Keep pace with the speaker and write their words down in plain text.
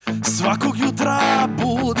Svakog jutra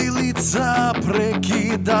budilica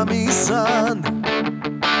prekida mi san.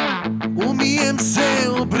 Umijem se,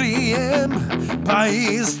 obrijem, pa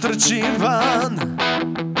istrčim van.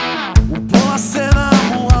 U 6:30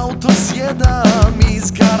 u auto sjedam,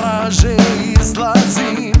 iz garaže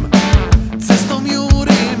izlazim. Cestom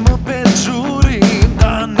jurim, opet žurim,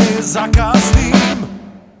 da ne zakasnim.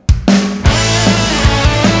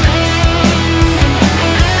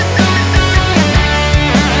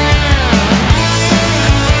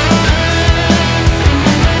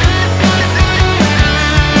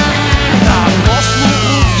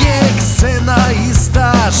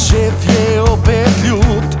 Šef je opet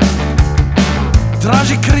ljut,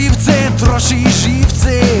 traži krivce, troši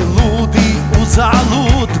živce, ludi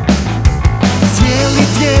uzalud. Cijeli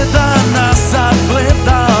tjedan na sat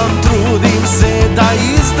gledam, trudim se da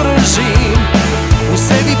izdržim, u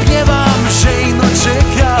sebi pjevam.